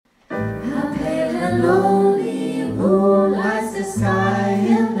lonely moon lights the sky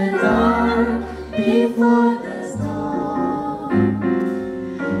in the dark before the dawn.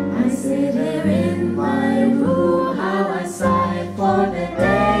 I sit here in my room, how I sigh for the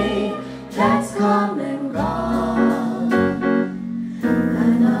day that's come and gone.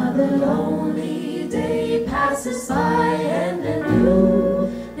 Another lonely day passes by and a new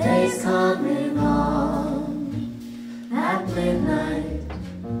day's coming on. At midnight,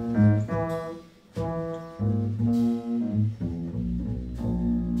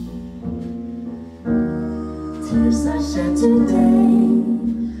 tears are shed today,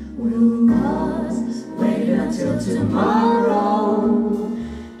 will cause wait until tomorrow.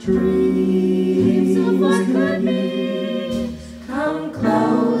 Dreams of what could be come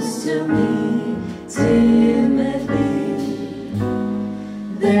close to me timidly.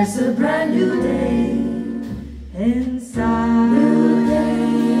 There's a brand new day inside, new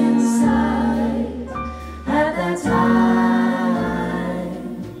day inside. At that time,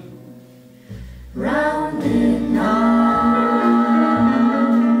 round midnight,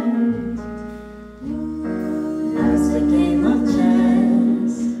 life's a game of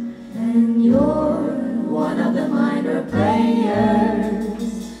chance, and you're one of the minor players.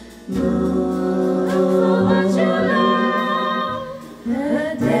 Look for what you love,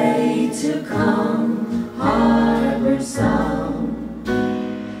 the day to come, harbor some.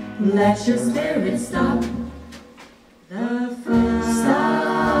 Let your spirit stop the fight,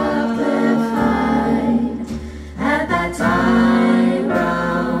 stop the fight. At that time,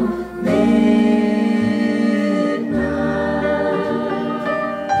 round midnight,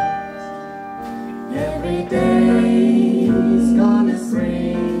 every day's gonna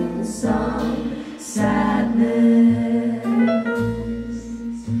bring some sadness.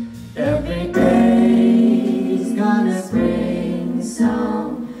 Every day's gonna bring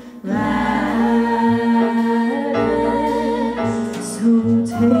some gladness. So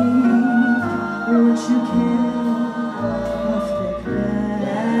take what you can off the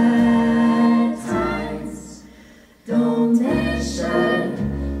glad times. Don't measure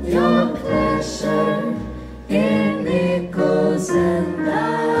your pleasure in nickels and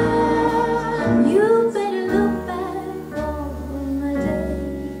dimes. You better look back on the day,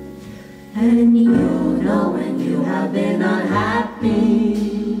 and you know when you have been unhappy.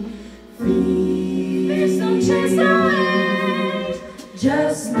 Fear some chase away,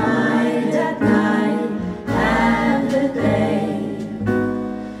 just night at night, have the day.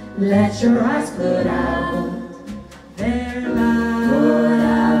 Let your eyes put out their light, put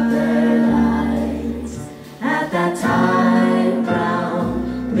out their lights. At that time,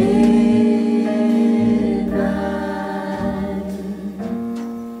 round midnight.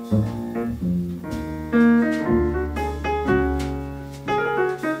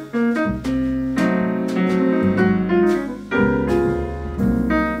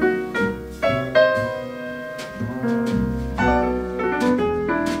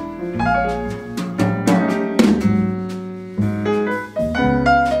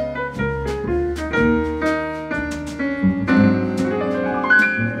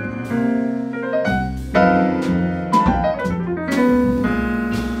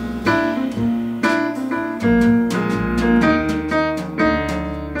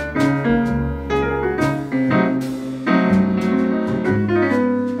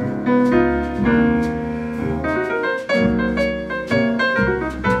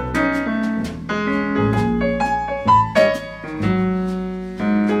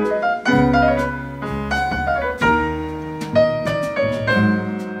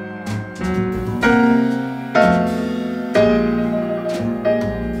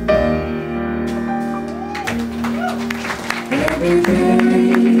 Every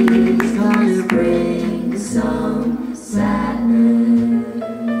day's gonna bring some sadness.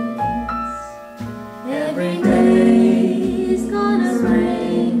 Every day's gonna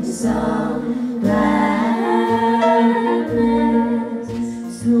bring some gladness.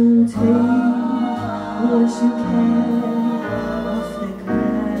 So take what you can off the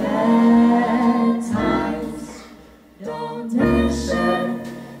glad times. Don't measure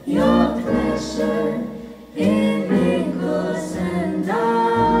your pleasure in nickels and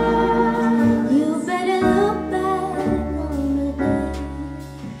dimes. You better look back on the day,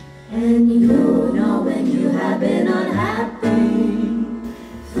 and you know when you have been unhappy.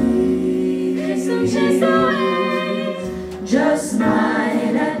 Fear some chase away, just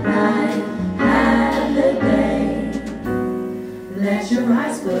night at night, have the day. Let your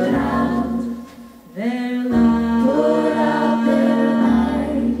eyes put out their light, put out their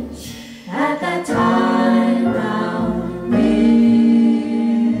light. At that time, round midnight.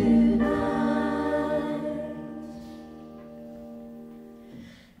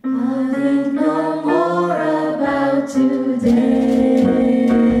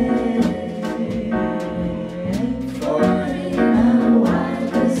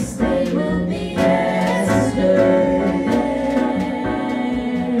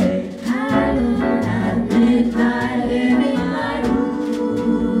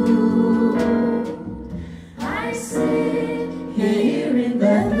 in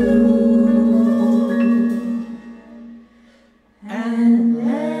the blue.